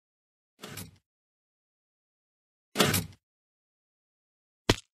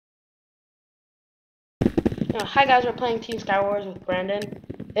Hi guys, we're playing Team Skywars with Brandon.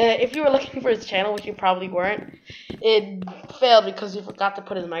 If you were looking for his channel, which you probably weren't, it failed because he forgot to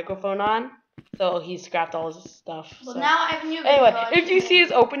put his microphone on. So he scrapped all his stuff. Well, so. now I have a new video. Anyway, if you see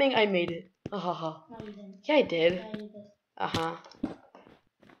his opening, I made it. No, you didn't. Yeah, I did. Yeah, you did. Uh-huh.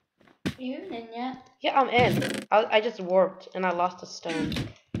 Are you even in yet? Yeah, I'm in. I just warped and I lost a stone.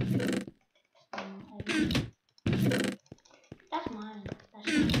 That's mine. That's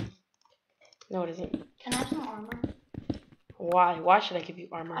mine. No, it isn't. Can I have some armor? Why? Why should I give you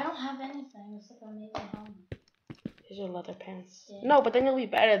armor? I don't have anything except I made a helmet. Here's your leather pants. Yeah. No, but then you'll be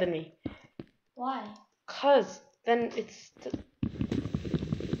better than me. Why? Cause then it's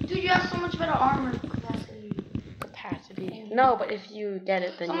Dude, you have so much better armor capacity. No, but if you get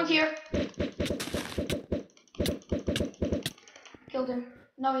it, then someone's here. Killed him.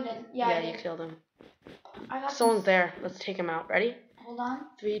 No, he didn't. Yeah, you killed him. I got Someone's there. Let's take him out. Ready? Hold on.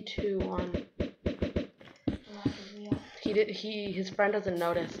 3, 2, 1. His friend doesn't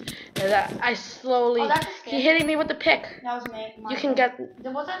notice. I slowly. He hitting me with the pick. That was me. You can get.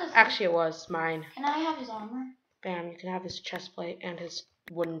 Was that his Actually, it was mine. Can I have his armor? Bam! You can have his chest plate and his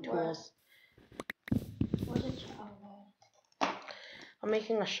wooden tools. Where's it? I'm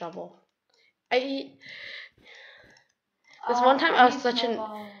making a shovel. This one time I was such an.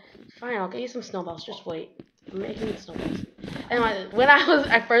 Fine, I'll get you some snowballs. Just wait. I'm making snowballs. Anyway, when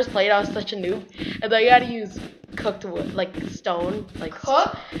I first played, I was such a noob, and I gotta use cooked wood, like stone, like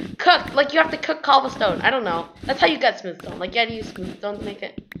cooked. Like you have to cook cobblestone. I don't know. That's how you get smooth stone. Like you gotta use smooth stone to make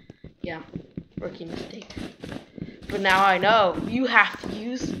it. Yeah, rookie mistake. But now I know you have to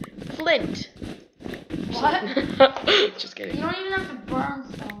use flint. What? Just kidding. You don't even have to burn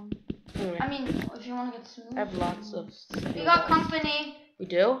stone. Anyway. I mean, if you want to get smooth. I have lots of. We got company. We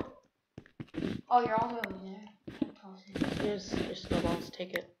do? Oh, you're all the way over there. Here's your snowballs.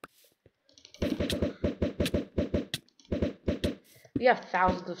 Take it. We have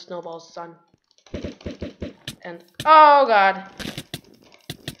thousands of snowballs, son. And oh god.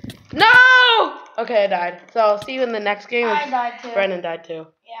 No! Okay, I died. So see you in the next game. I died too. Brendan died too.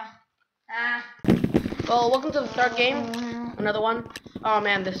 Yeah. Well, welcome to the third game. Another one. Oh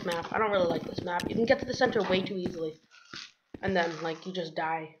man, this map. I don't really like this map. You can get to the center way too easily. And then, like, you just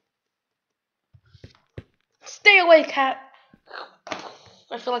die. Stay away, cat!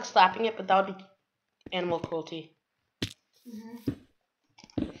 I feel like slapping it, but that would be animal cruelty.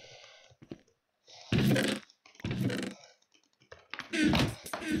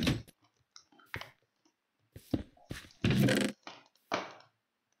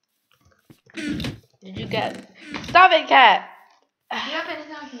 Did you get... Stop it, cat! Do you have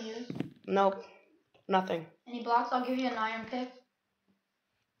anything I can use? Nope. Nothing. Any blocks? I'll give you an iron pick.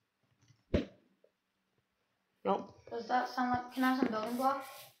 Nope. Does that sound like... Can I have some building blocks?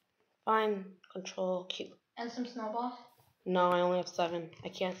 Fine. Control Q. And some snowballs? No, I only have 7. I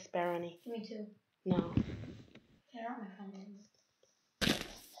can't spare any. Give me 2. No. They're not my friends.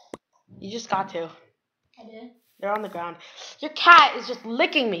 You just got to. I did? They're on the ground. Your cat is just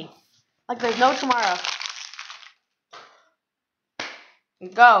licking me. Like there's no tomorrow.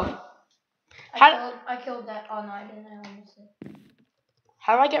 Go. I killed that. Oh no, I didn't. I almost did.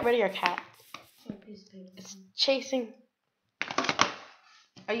 How do I get rid of your cat? It's chasing.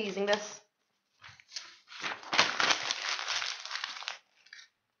 Are you using this?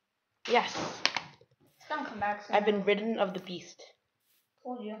 Yes. It's gonna come back soon. I've been ridden of the beast.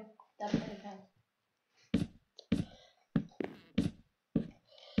 Told you. That's what it has.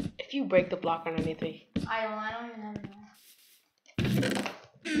 If you break the block underneath me. I don't even have enough.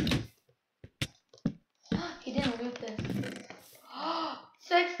 He didn't loot this.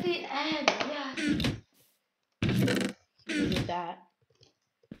 60 eggs, yes. You do that.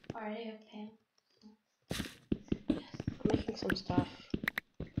 Alright, I have pan. Yes. I'm making some stuff.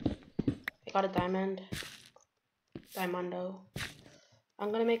 I got a diamond. Diamondo.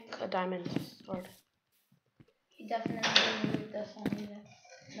 I'm gonna make a diamond sword. He definitely didn't loot this one either.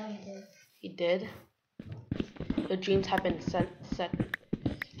 No, he did. He did? The dreams have been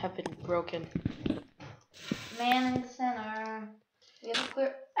have been broken. Man in the center. We have a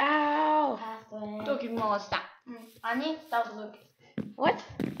clear pathway. Don't give me all that stuff. Ani, that was Luke. What?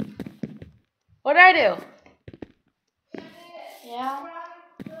 What did I do? Yeah.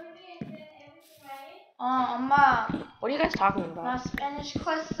 엄마. What are you guys talking My about? Spanish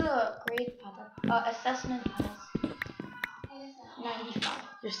class grade assessment pass. 95.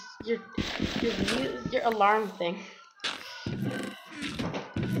 Your alarm thing.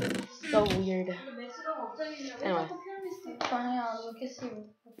 So weird. Anyway.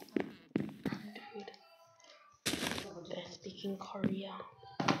 They're speaking Korea.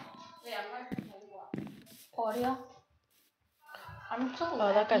 audio. I'm so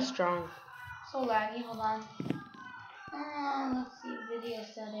laggy. Oh, that guy's strong. So laggy. Hold on. Let's see. Video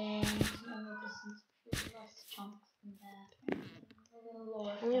settings. Less chunks than that.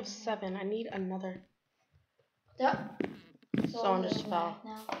 I only have 7. I need another. Yep. Someone just fell.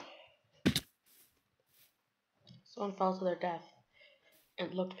 Someone fell to their death.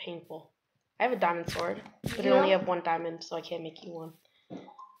 It looked painful. I have a diamond sword, but I only have 1 diamond, so I can't make you one.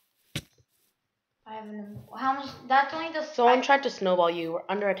 I have how much? That's only the. Someone tried to snowball you. We're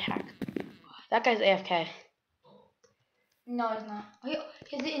under attack. That guy's AFK. No, he's not.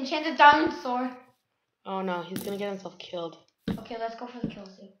 He's the enchanted diamond sword. Oh no, he's gonna get himself killed. Okay, let's go for the kill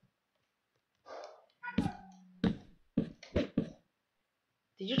steal.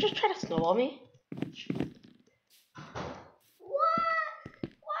 Did you just try to snowball me? What?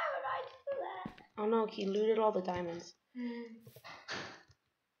 Why would I do that? Oh no, he looted all the diamonds.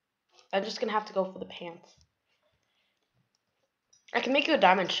 I'm just gonna have to go for the pants. I can make you a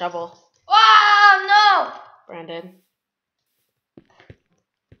diamond shovel. Oh no! Brandon.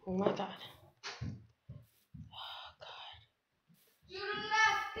 Oh my god. Oh god.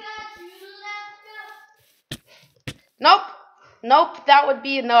 Nope. Nope, that would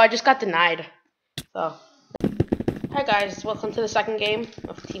be no, I just got denied. So hi guys, welcome to the second game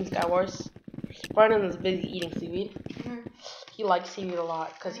of Team Skywars. Brandon is busy eating seaweed. He likes seaweed a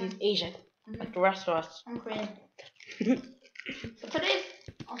lot because he's Asian, like the rest of us. I'm Korean. So today's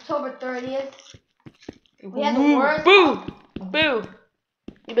October 30th. We had the worst. Boo! Boo!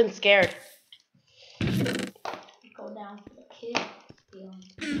 You've been scared. Go down for the kill steal.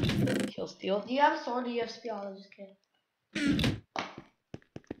 Kill steal? Do you have a sword or do you have spial? Just kidding.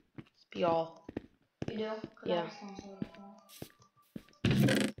 Spial. You do? Yeah.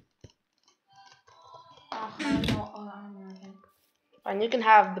 Fine, you can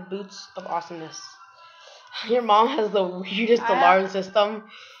have the boots of awesomeness. Your mom has the weirdest alarm system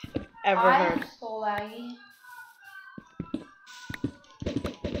I've ever heard. I'm so laggy.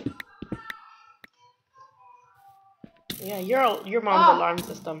 Yeah, your mom's alarm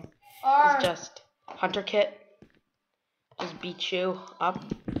system is just hunter kit. Just beat you up.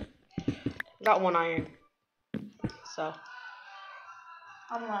 Got 1 iron. So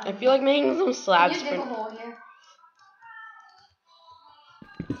I feel like making some slabs. Can you dig a hole here?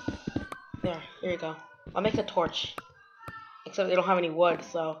 There, here you go. I'll make a torch. Except they don't have any wood,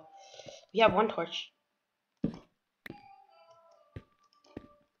 so we have 1 torch.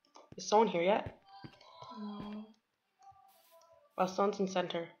 Is someone here yet? No. Oh, someone's in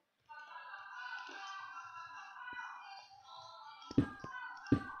center.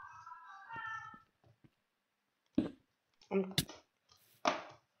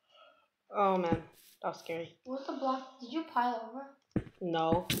 Oh man, that was scary. What's the block? Did you pile over?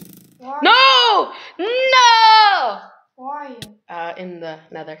 No. Where No! No! Where are you? In the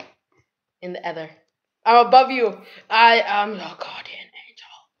nether. In the ether. I'm above you. I am your guardian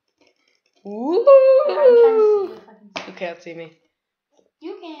angel. Woo! I'm trying to see if I can see. You can't see me.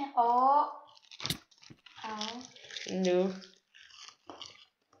 You can't. Oh. Ow. No.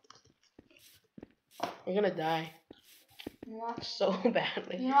 You're gonna die. What? So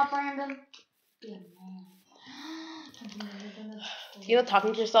badly. You know what, Brandon? Be a man. You know,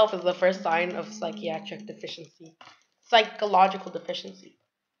 talking to yourself is the first sign of psychiatric deficiency. Psychological deficiency.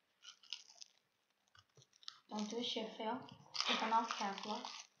 Don't do a shift fail. Turn off caps lock.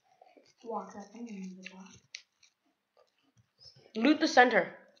 Walk up and move the block. Loot the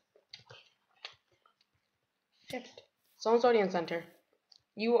center. Shift. Someone's already in center.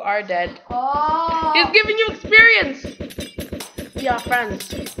 You are dead. Oh! He's giving you experience! We are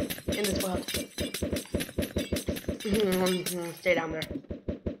friends in this world. Stay down there.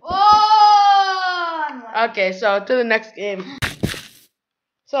 Oh! Okay, so to the next game.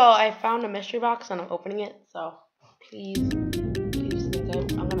 So I found a mystery box and I'm opening it. So please,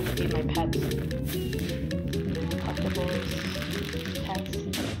 I'm gonna feed my pets. Collectibles, pets.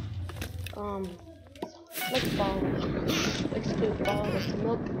 Like balls, like scoop balls with some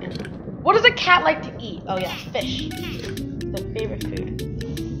milk. And what does a cat like to eat? Oh yeah, fish. Their favorite food.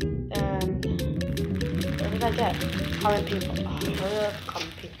 And what did I get? Common people. Oh,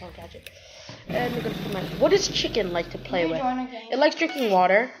 common people gadget. And we're gonna put my. What does chicken like to play with? It likes drinking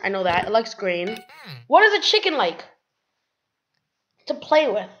water. I know that. It likes grain. What does a chicken like to play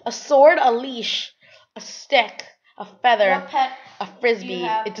with? A sword, a leash, a stick, a feather, a frisbee.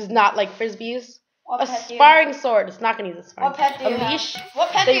 It does not like frisbees. A sparring sword. It's not gonna use a sparring. A leash. What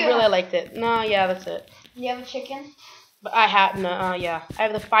pet do you really liked it. No, yeah, that's it. Do you have a chicken? But I have yeah. I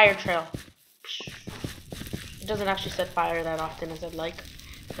have the fire trail. It doesn't actually set fire that often as I'd like,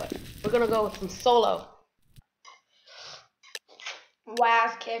 but we're gonna go with some solo.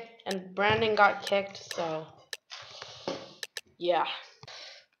 ass kicked. And Brandon got kicked, so yeah.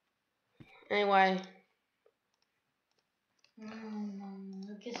 Anyway.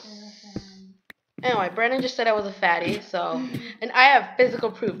 Anyway, Brandon just said I was a fatty, so, and I have physical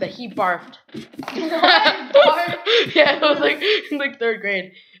proof that he barfed. Yeah, it was like in like 3rd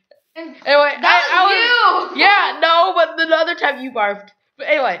grade. Anyway, that was you. Yeah, no, but the other time you barfed. But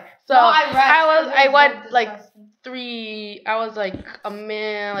anyway, so no, I went like I was like a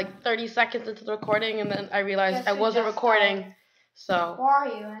minute, like 30 seconds into the recording, and then I realized I wasn't recording. So who are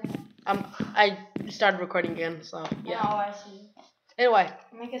you? I started recording again. So yeah. Oh, I see. Anyway,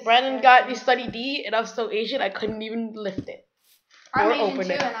 Brandon got me study D, and I was so Asian I couldn't even lift it. I'm Asian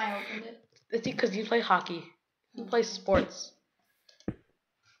too, and I opened it. It's because you play hockey. You play sports.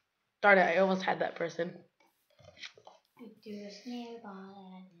 Darn it! I almost had that person.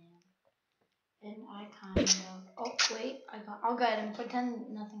 And I kind of. Oh wait, I'll get him. Pretend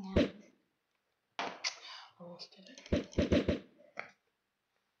nothing happened. Almost did it.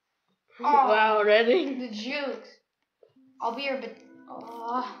 Oh, wow! Ready? The jukes. I'll be your bit.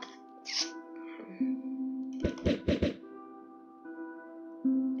 Oh.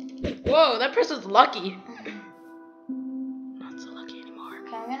 Whoa! That person's lucky. Not so lucky anymore.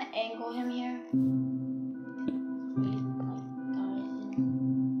 Okay, I'm gonna angle him here.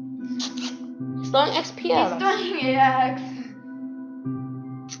 He's throwing XP out. He's throwing EX.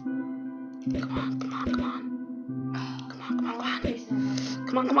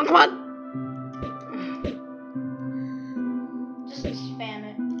 Come on. Come on. Just spam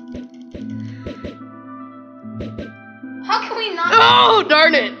it. How can we not? Oh,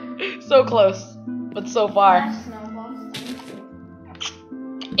 darn it! So close, but so far.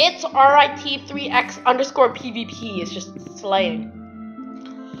 It's RIT3X _ PvP. It's just slaying.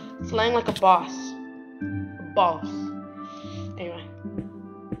 Slaying like a boss. Anyway.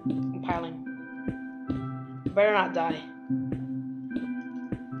 I'm piling. Better not die.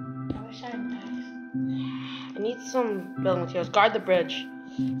 I wish I didn't die. I need some building materials. Guard the bridge.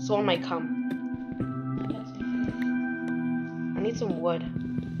 Someone might come. I need some wood.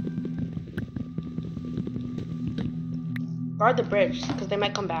 Guard the bridge, because they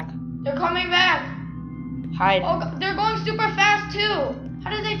might come back. They're coming back. Hide. Oh, they're going super fast too. How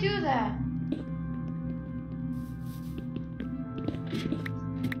did they do that?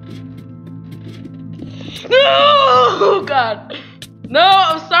 No! God. No,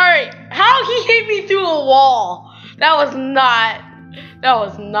 I'm sorry. How he hit me through a wall? That was not.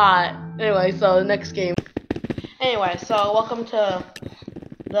 Anyway, so the next game. Anyway, so welcome to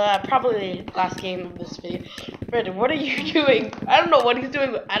the probably last game of this video. Brandon, what are you doing? I don't know what he's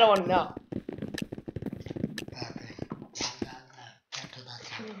doing, but I don't want to know.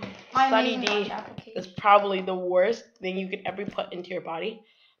 Sunny D is probably the worst thing you could ever put into your body,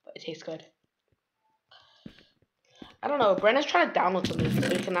 but it tastes good. I don't know. Brandon's trying to download something so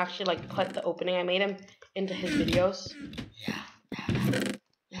he can actually like put the opening I made him into his videos. Yeah.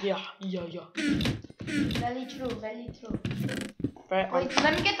 Very true. Right. Wait,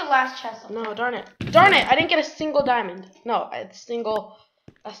 let me get the last chest. No, darn it! I didn't get a single diamond. No, a single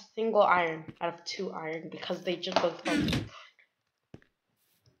iron out of 2 iron because they just both fell.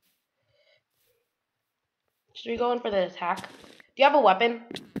 Should we go in for the attack? Do you have a weapon?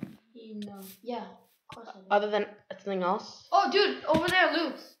 No. Yeah, of course I do. Other than something else? Oh, dude, over there,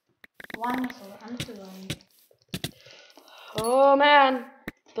 loot. Why I'm too low. Oh man,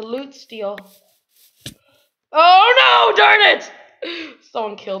 the loot steal. Oh no, darn it!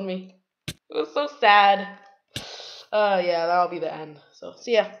 Someone killed me. It was so sad. Yeah, that'll be the end. So,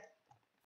 see ya.